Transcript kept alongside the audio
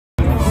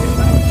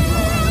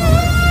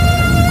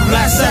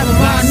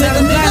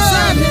nigga, black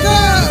side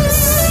niggas.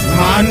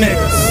 My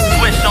niggas.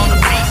 Switch on the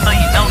beat so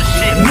you know the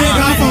shit.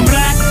 Nigga, I'm from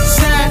black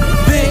side,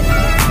 bitch.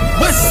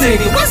 What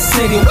city? What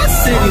city? What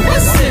city? What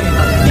city?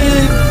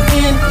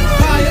 In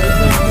fire.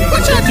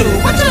 What y'all do?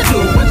 What y'all do?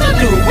 What y'all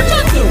do? What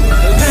y'all do?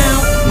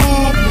 Pound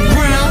all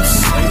rounds.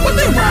 What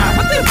they ride?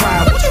 What they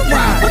ride? What you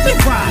ride? What they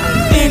ride?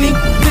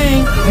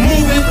 Anything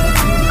moving?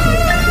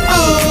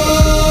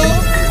 Oh.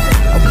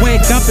 I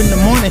wake up in the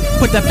morning,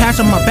 put that patch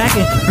on my back,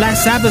 and black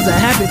Sabbath's a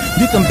habit.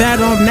 You can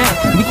bet on that.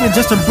 We can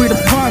just breed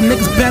apart.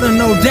 Niggas better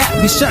know that.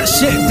 We shut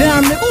shit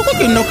down, nigga. Who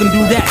you know can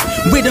do that?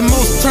 We the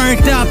most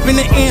turned up in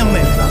the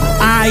airman.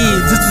 I.e.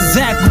 just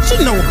exactly what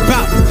you know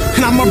about.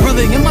 And I'm my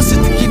brother and my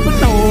sister, keep it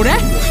know that.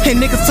 Hey,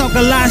 niggas talk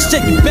a lot of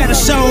shit, you better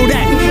show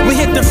that. We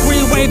hit the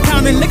freeway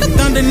pounding, nigga,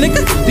 thunder,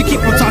 nigga. You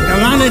keep on talking,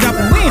 line it up,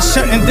 and we ain't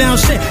shutting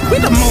down shit. We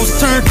the most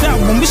turned up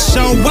when we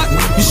show up,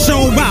 you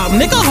show out.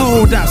 Nigga,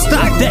 hold up,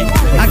 stop that.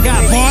 I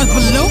got bars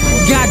below,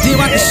 got deal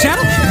out the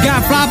shadow,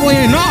 got flyboy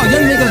and all.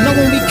 Young niggas know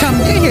when we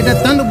come, you hear the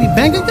thunder, we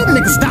banging. You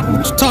niggas stop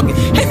what you talking.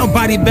 Ain't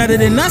nobody better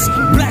than us.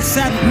 Black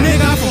Sabbath,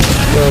 nigga, I'm from...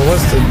 Yo,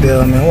 what's the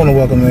deal, man? I want to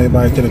welcome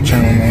everybody to the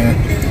channel, man.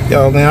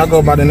 Yo, man, I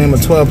go by the name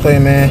of 12 Play,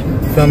 man.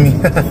 Feel me?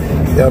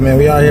 Yo, man,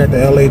 we out here at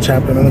the LA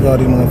chapter. Man, look at all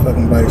these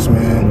motherfucking bikes,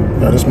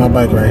 man. Yo, this is my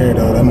bike right here,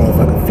 though. That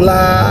motherfucker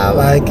fly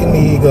like an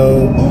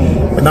eagle.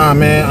 But nah,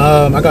 man,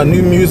 I got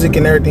new music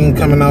and everything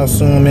coming out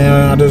soon,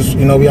 man. I just,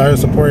 you know, we out here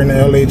supporting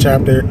the LA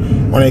chapter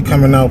when they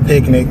coming out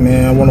picnic,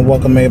 man. I want to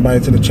welcome everybody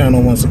to the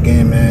channel once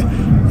again, man.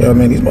 Yo,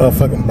 man, these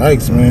motherfucking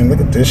bikes, man.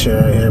 Look at this shit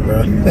right here,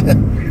 bro.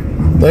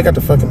 They got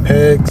the fucking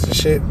pegs and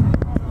shit.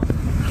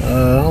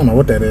 I don't know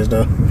what that is,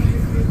 though.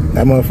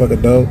 That motherfucker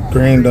dope.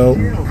 Green dope.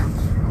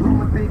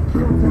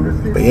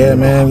 But yeah,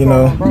 man, you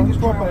know. This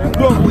motherfucking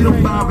orange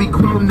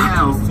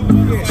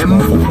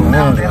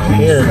right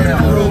here,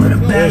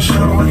 man. This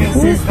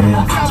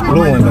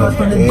blue one, though.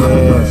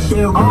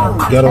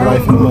 Yeah. Ghetto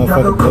life in the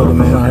motherfucker building,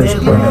 man. Out here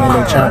supporting the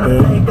LA chapter.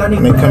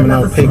 And they coming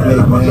out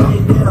picnic,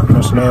 man.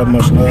 Much love,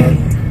 much love.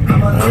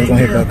 Alright, we're gonna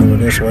hit back over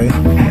this way.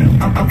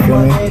 Feel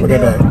me? Look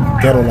at that.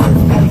 Ghetto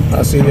life.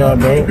 I see y'all,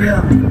 bro.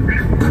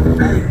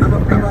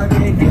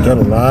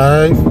 Ghetto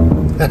life.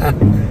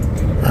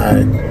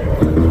 Alright.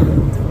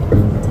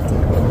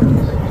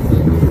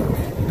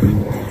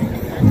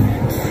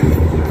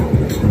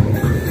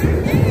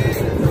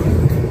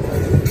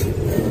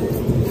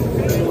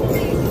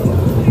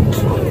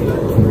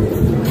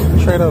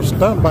 Straight up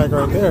stunt bike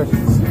right there.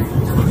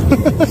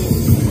 That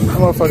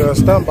motherfucker a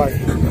stunt bike.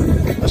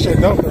 That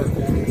shit dope, though.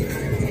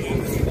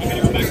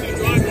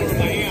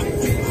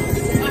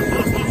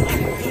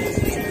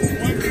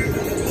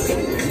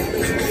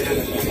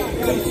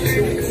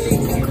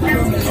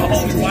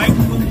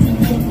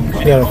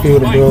 We got a few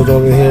of the bros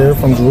over here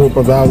from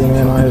Garupa Valley,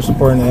 man, out here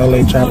supporting the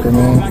LA chapter,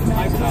 man.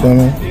 Feel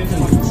me?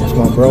 It's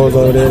my bros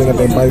over there. They got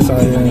their bikes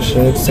out here and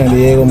shit. San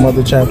Diego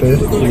Mother chapter.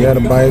 We got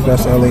a bike.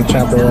 That's the LA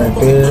chapter right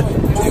there.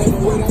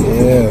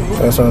 Yeah,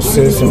 that's our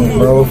sis and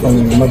bro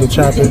from the Mother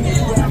chapter.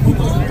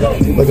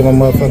 Look at my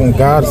motherfucking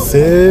god,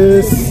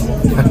 sis.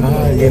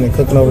 Getting it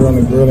cooking over on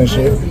the grill and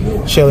shit.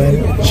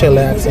 Chilling,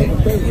 chillaxing.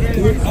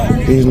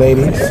 These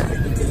ladies.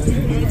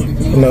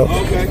 You know,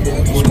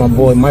 it's my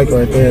boy Mike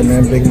right there,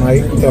 man. Big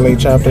Mike, LA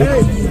chapter.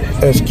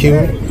 SQ,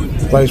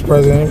 Vice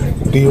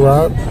President.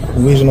 D-Rock,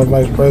 Regional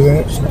Vice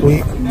President.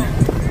 Squeak,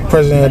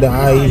 President of the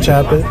IE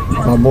chapter.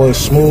 My boy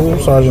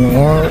Smooth, Sergeant at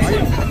Arms.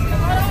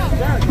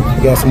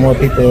 We got some more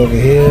people over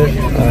here.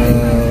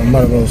 I'm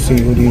about to go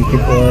see who these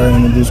people are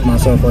and introduce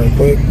myself right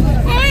quick.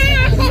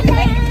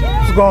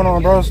 What's going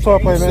on, bro? It's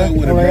 12 Play, man.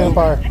 LA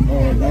Empire.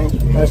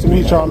 Nice to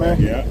meet y'all, man.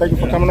 Thank you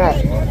for coming out.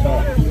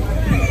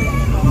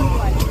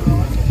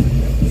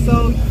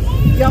 So,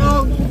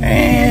 y'all,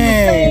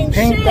 and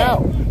pinked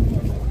out.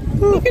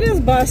 Look at this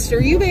Buster.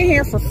 You've been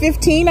here for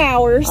 15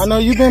 hours. I know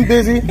you've been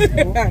busy.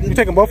 You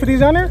taking both of these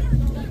down there?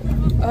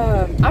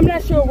 I'm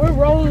not sure where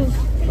Rose.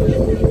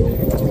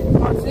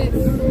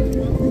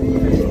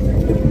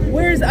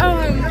 Where's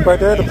Right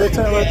there, the big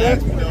tent right there.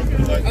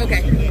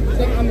 Okay,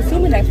 so I'm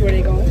assuming that's where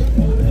they're going.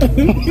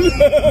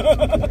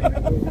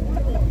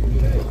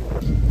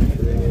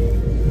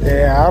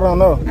 Yeah, I don't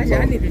know. Actually,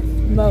 I need a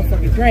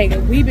motherfucking drink.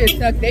 We've been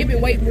stuck. They've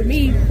been waiting for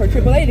me for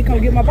AAA to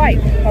come get my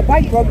bike. My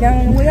bike broke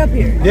down on the way up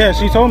here. Yeah,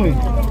 she told me.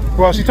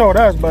 Well, she told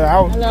us, but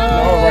I was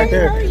right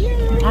there.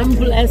 I'm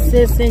blessed,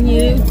 sis, and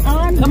you.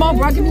 Come on,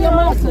 bro, give me your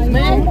muscles,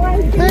 man.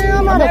 Man,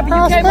 I'm not a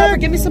prospect. You came over,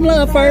 give me some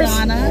love first.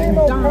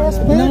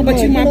 No, but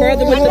you my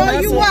brother with the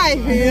muscles. Your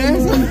wife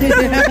is.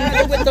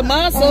 With the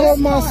muscles. I love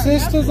my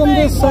sisters, I'm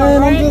just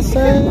saying, I'm just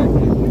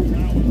saying.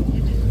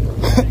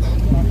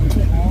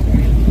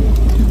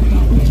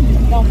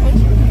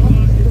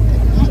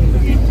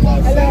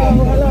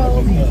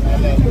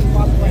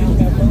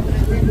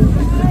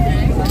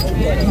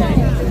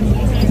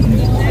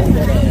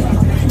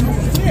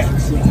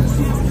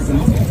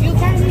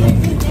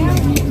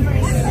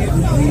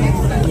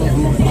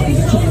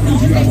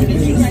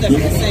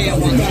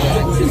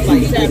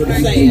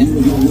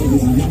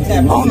 I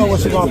don't know what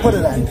she's gonna put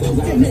it at.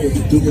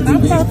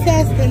 I'm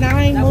protesting.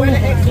 I ain't moving.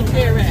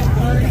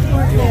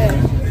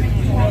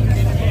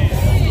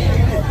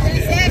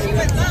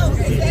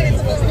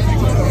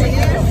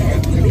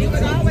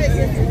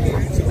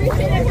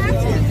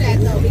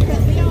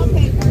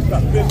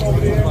 You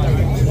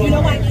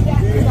know what?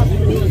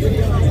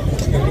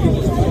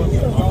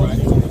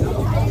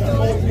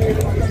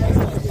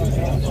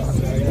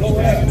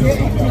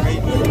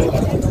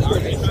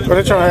 What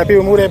they trying to have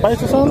people move their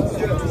bikes or something?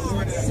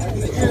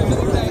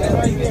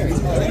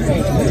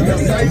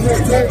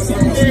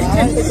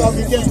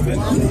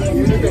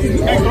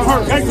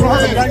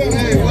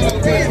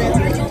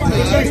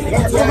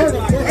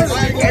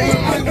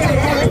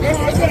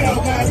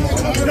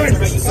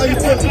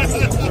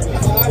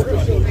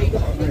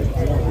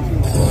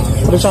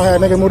 What they trying to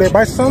have niggas move their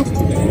bikes or something?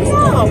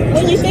 No,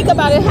 when you think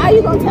about it, how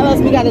you gonna tell us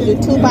we gotta do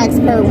 2 bikes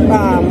per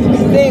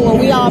thing when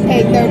we all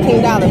paid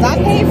 $13? I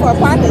paid for a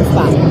parking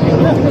spot,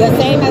 the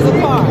same as a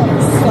car.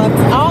 So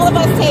if all of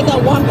us take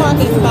up 1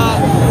 parking spot,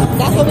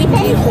 that's what we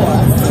paid for.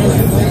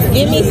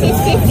 Give me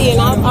 $6.50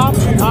 and I'll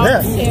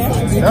Yeah. share.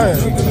 Yeah.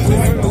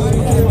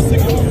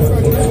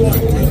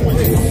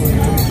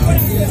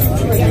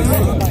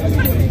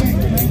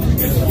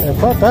 Yeah,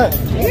 fuck that.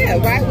 Yeah,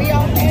 right. We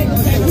all paid.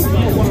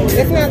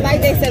 It's not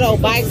like they said, oh,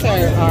 bikes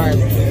are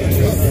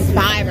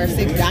 $5 or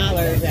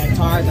 $6 and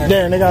cars are.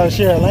 Yeah, and they gotta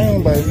share a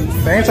lane, but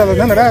they ain't telling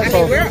none of that. I So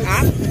mean, we're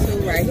opposite too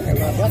right here,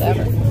 but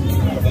whatever.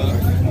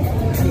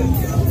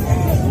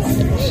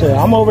 shit,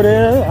 I'm over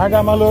there. I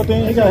got my little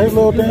thing. He got his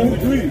little thing.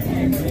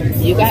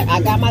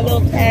 I got my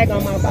little tag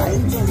on my bike.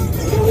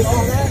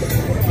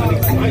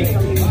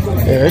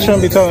 Yeah, they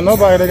shouldn't be telling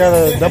nobody they got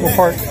a double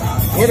park.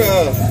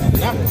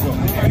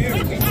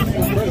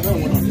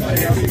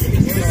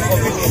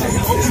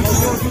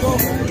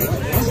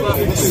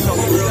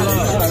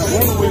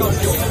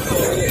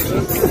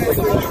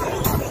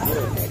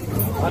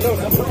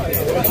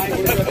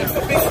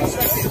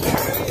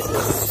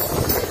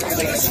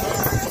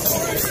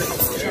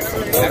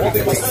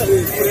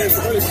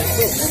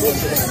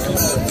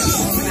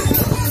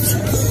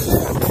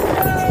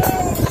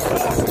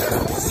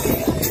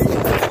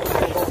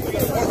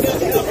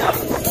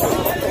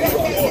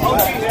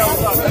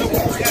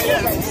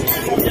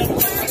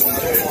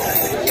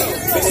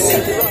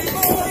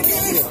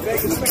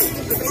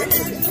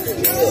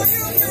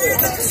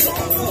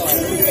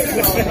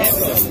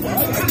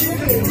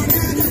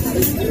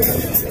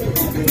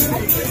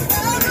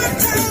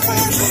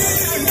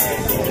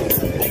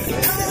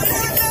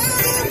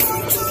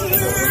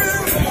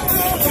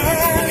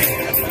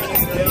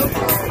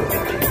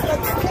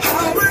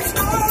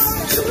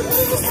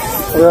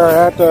 We are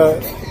at the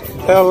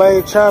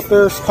LA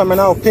chapters coming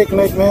out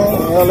picnic, man,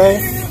 in LA.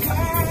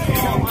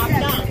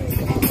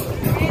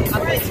 I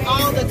miss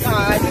all the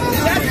time.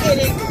 Just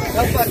kidding.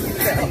 Go fuck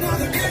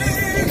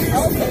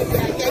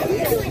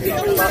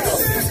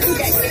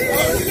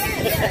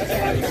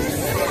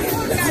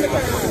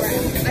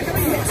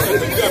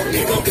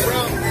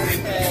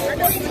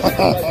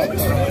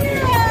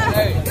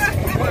Hey,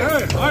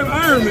 I'm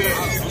Iron Man.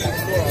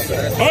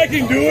 I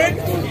can do it.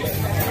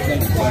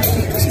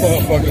 This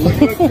motherfucker look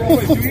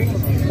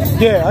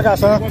good. Yeah, I got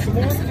some.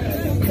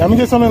 Let me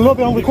get some in a little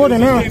bit. I'm recording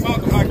now.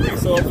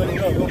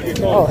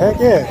 Oh, heck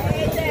yeah.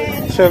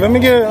 Sure, let me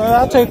get,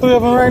 I'll take 3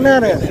 of them right now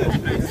then.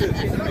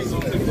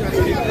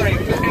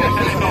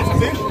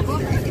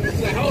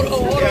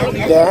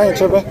 Yeah, I ain't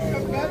tripping.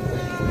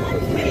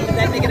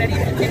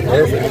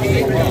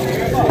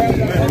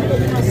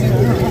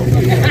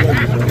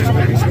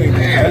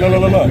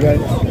 Look.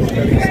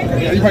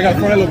 You probably got to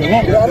throw that a little bit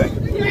longer.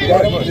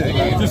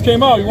 Just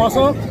came out. You want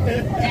some? You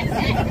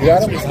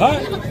got him? It's hot.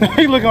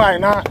 He looking like,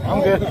 nah,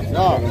 I'm good.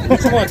 Nah.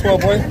 What you want,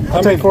 12 boy?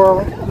 I'll take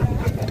 4 of them.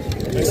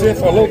 That's it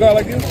for a little guy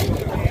like you?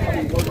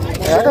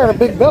 Yeah, I got a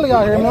big belly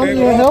out here, man. I'm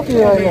being healthy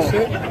right now.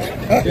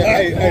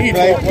 Hey,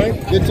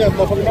 get your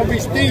motherfucker. Don't be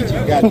stingy,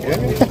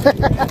 goddammit.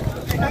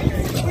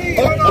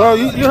 Well,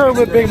 you heard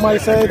what Big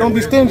Mike said. Don't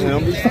be stingy.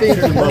 Don't be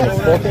stingy,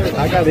 motherfucker.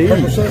 I gotta eat.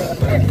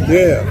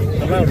 Yeah.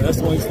 That's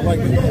the one used to like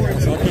me.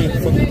 So I can't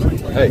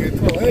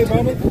fucking. Hey,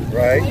 mama.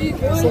 Right.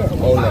 What's up?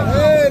 Hold on.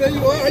 Hey, there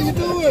you are. How you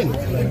doing?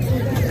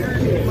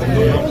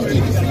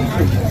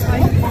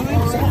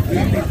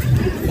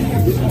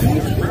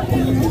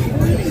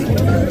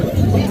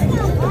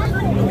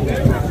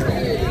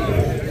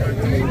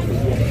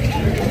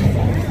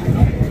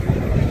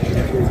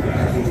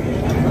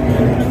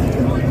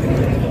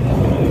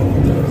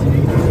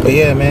 But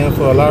yeah, man,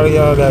 for a lot of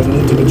y'all that's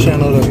new to the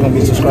channel that's gonna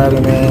be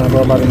subscribing, man, I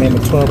go by the name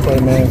of 12 Play,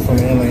 man, from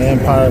the Inland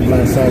Empire,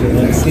 Black Sabbath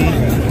MC.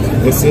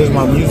 This is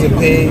my music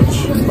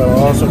page, but I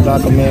also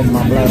document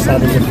my Black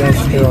Sabbath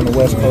events here on the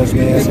West Coast,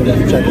 man, so you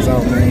can check us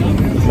out, man.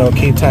 You know,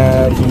 keep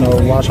tabs, you know,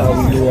 watch how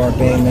we do our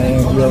thing, man.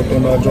 If you ever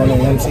think about joining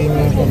MC,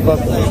 man, come fuck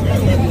with us.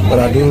 But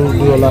I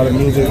do a lot of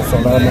music, so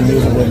a lot of my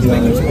music will be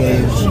on this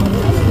page.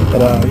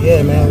 But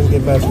yeah, man, let's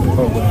get back to the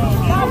program.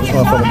 This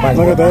motherfucker bike.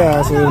 Look at that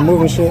ass, it's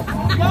moving shit.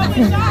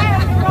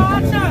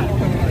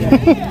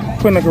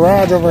 Putting the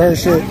garage over her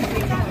shit.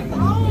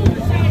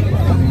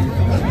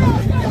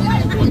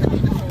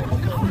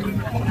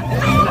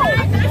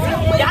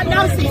 Y'all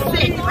know she's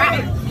sick,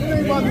 right?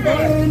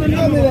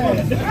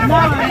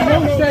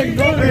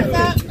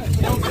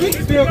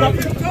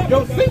 Yo,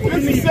 see what you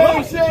the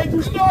same shade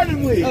you started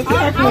with.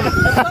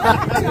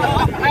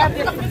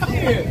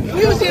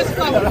 We was just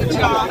fucking with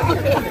y'all.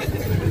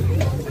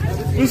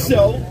 For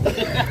sure.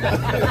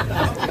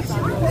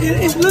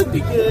 It's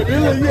looking good.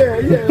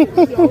 Yeah,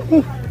 for sure.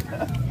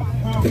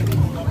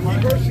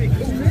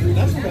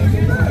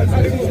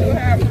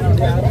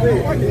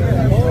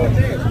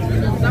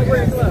 Not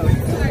wearing gloves.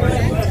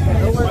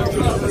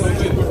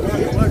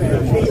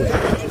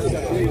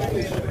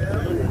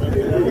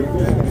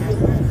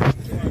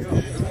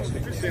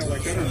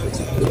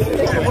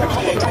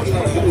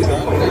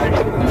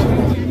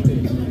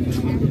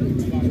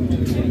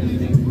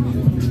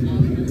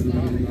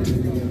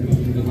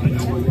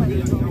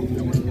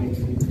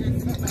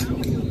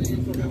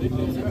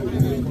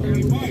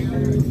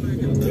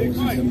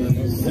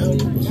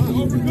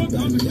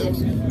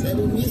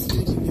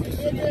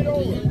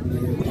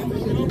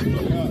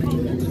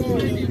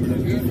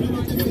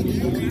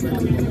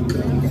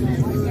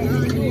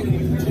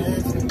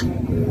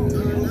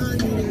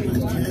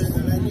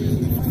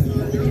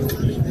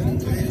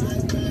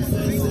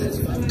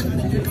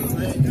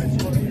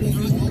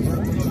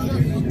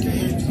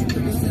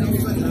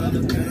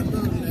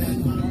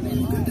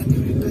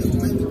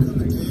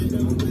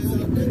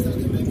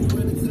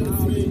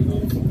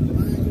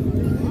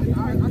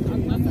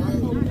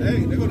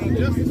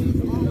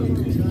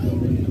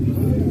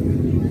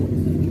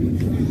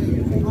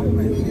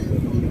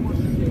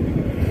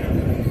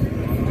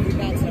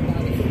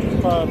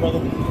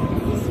 Brother.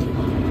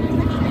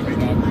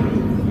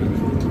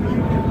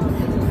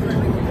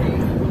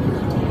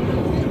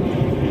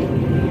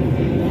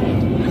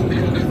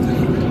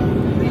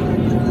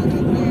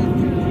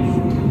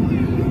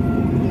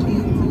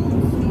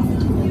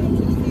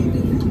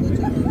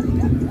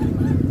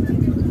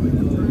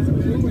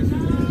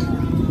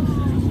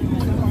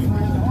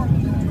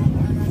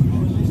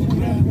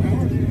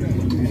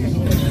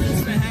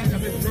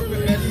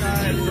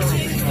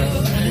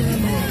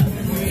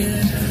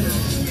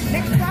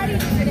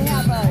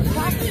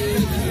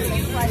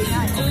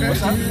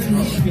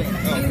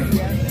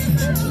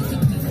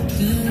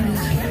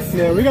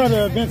 Yeah, we got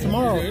an event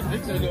tomorrow.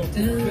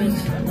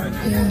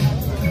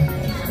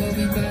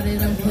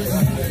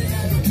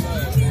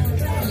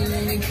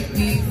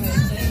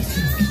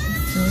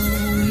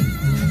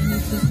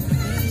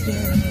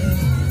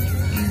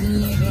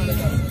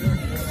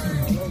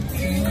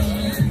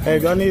 Hey,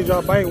 if y'all need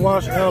y'all bike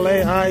wash,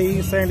 LA,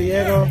 IE, San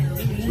Diego,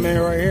 this man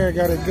right here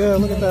got it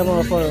good. Look at that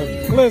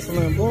motherfucker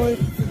glistening, boy.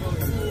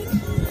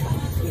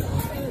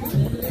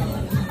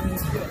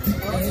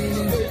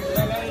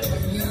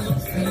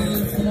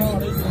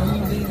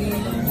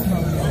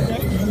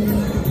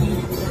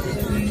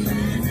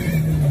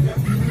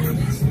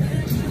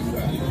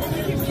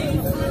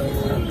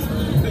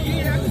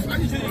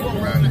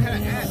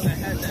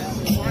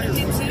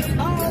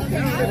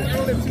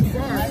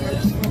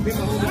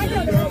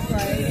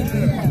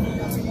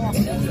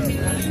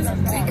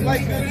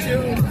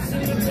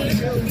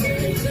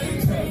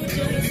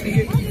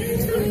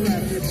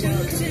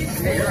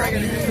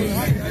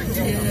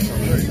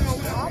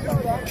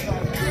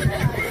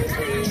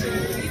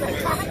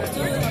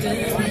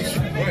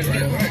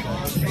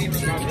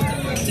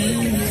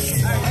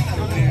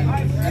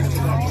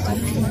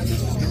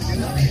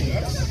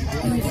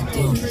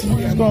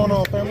 What's going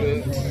on,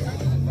 family?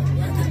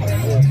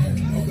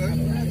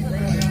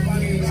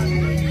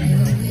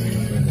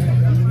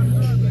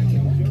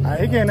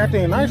 He getting that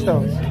thing nice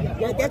though.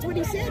 Yeah, that's what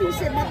he said. He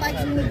said my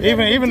bike's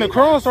even the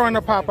chrome starting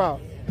to pop out.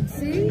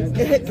 See,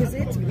 because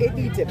it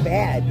needs it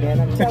bad, man.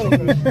 I'm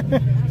telling you.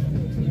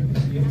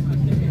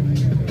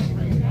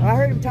 I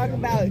heard him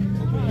talking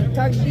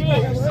to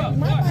D-Rock.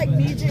 My bike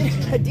needs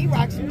it.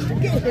 D-Rock's to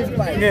get his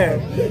bike. Yeah,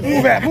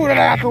 move that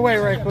out the way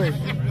right quick.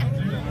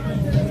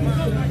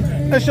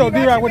 Let's show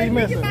D-Rock what he's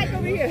missing. Get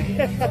over here.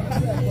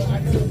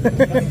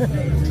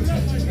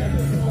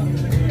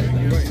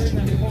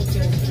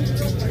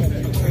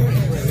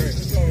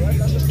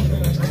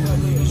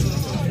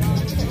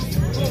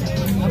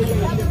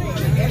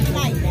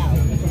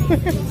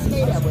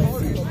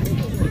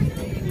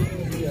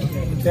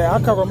 Yeah,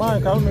 I cover mine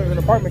because I'm in an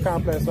apartment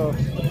complex, so.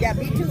 Yeah,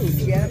 me too.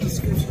 Yeah.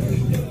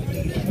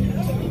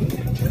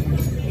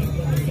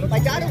 My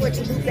daughter went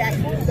to move back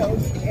home though,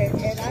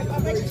 and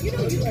I'm like, you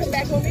know, you come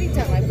back home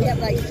anytime. Like, we have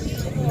like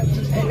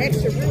an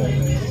extra room.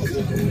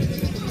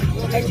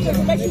 And she goes,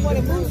 it makes you want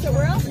to move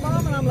somewhere else,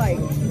 Mom? And I'm like,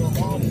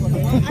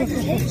 I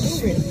just hate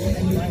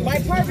moving. My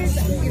apartment,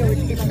 you know,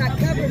 it's not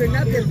covered or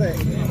nothing, but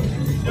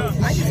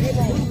I just hate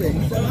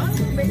moving. So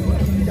I'm maybe,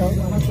 you know.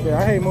 Yeah,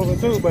 I hate moving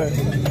too, but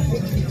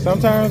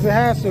sometimes it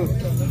has to.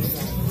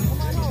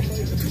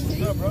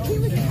 He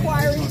was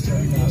inquiring.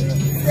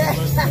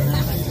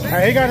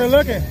 Hey, he got it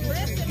looking.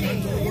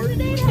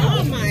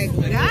 Oh my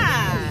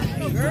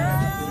God,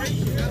 girl.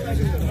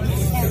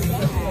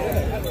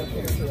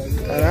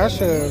 Hey, that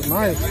shit is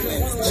nice.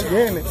 They're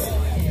getting it.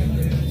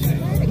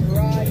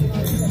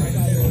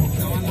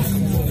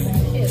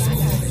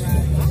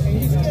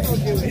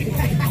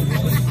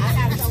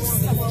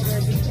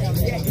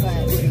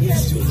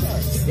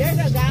 There's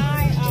a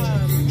guy,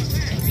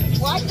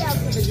 White House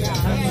for the job.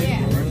 Yeah.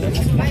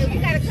 You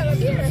gotta come up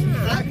here,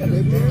 huh? I come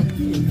up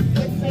here.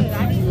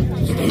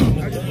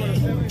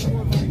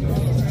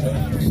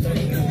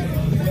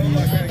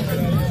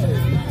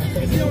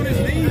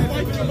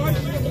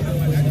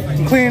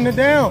 cleaning it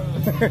down.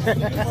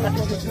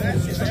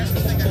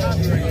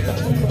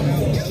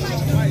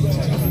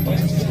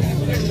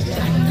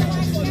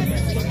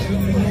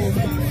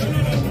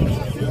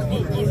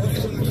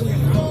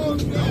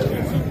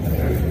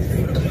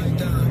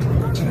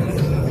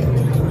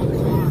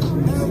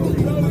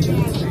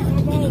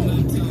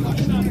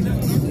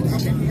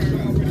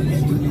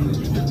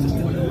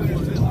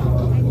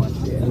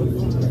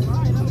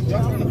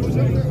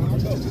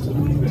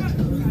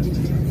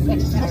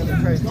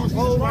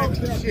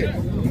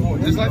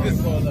 Just like this.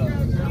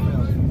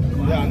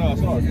 Yeah, I know,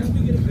 sorry.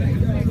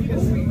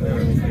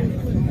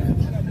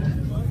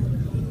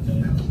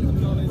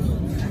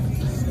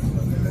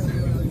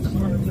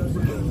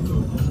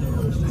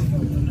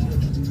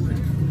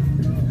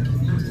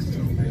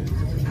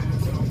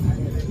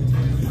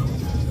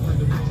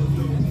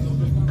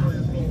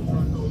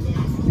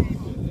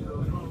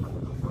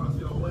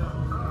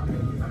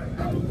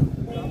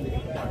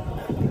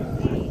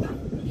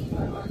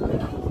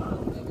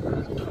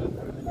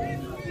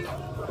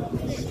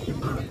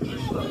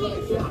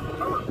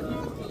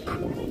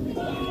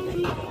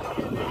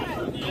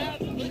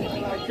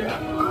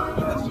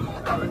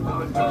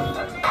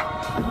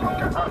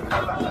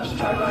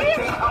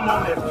 I'm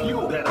on that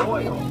fuel, that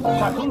oil.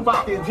 Typhoon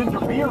vodka and ginger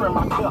beer in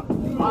my cup.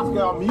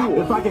 Moscow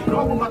Mule. If I get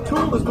caught with my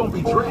tool, it's gonna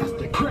be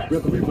drastic. Rather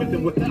be with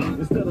them without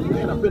instead of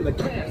laying up in the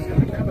cask.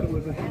 The capital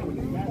is a habit.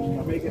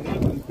 I make it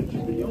happen. You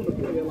should be on the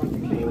player like you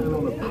came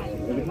on the back.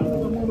 Every time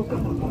I'm on the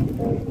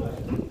phone.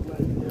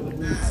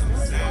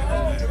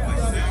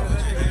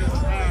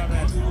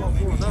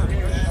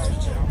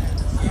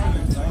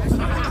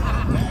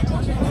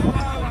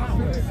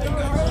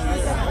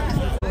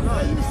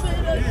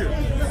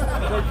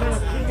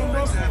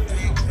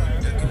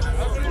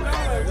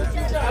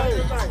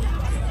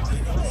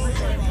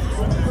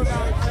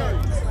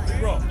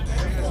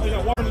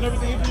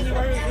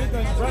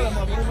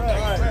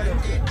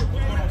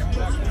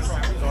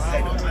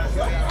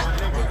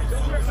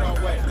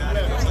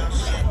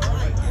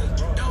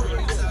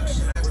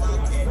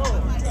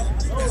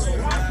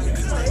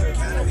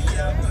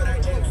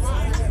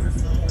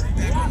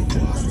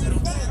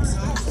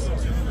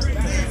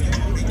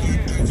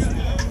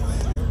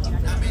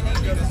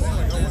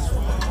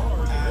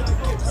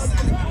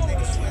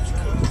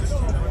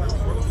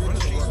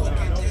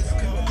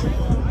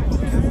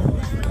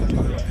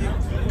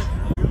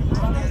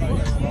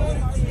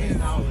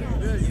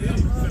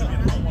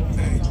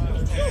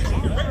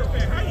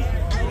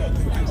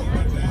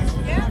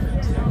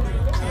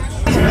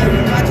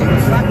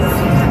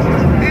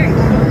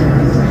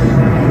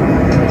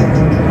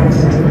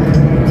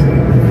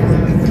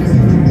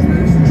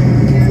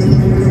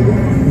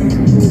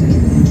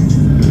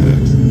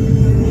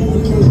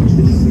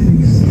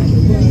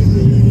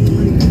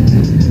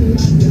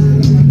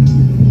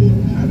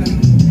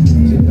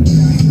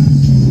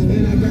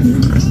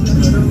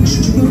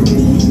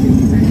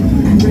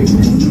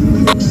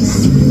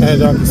 As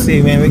y'all can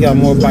see, man, we got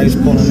more bikes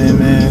pulling in,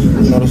 man.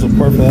 You know, the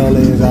support for LA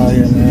is out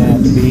here, man,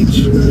 at the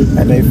beach.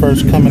 At their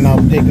first coming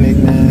out picnic,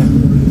 man.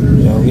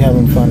 You know, we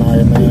having fun out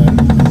here, man.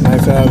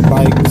 Nice ass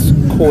bikes,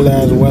 cool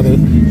ass weather.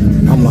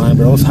 I'm lying,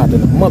 bro. It's hot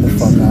than a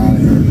motherfucker out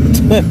here.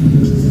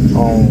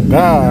 Oh,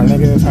 God,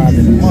 nigga, it's hot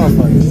than a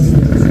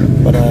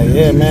motherfucker. But,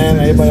 yeah, man,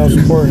 everybody else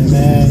supporting,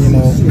 man. You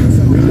know,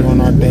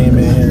 doing our thing,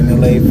 man, here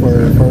in LA for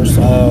the first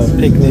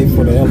picnic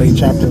for the LA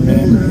chapter,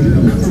 man.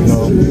 You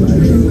know,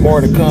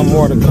 more to come,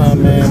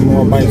 man.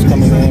 More bikes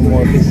coming in,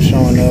 more people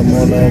showing up,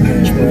 more love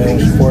being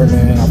spread, support,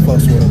 man. I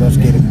fucks with it. Let's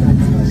get it.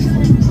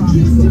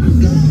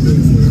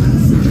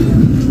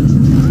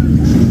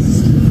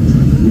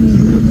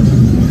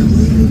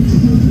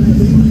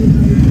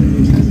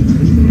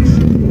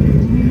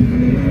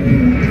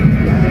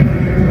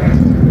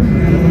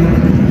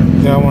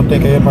 Yeah, I want to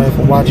thank everybody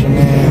for watching,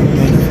 man.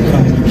 Thank you for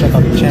coming. Check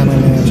out the channel,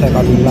 man. Check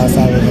out the last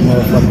hour of the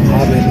motherfucking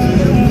Hobbit.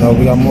 You know,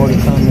 we got more to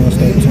come, man.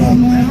 Stay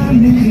tuned.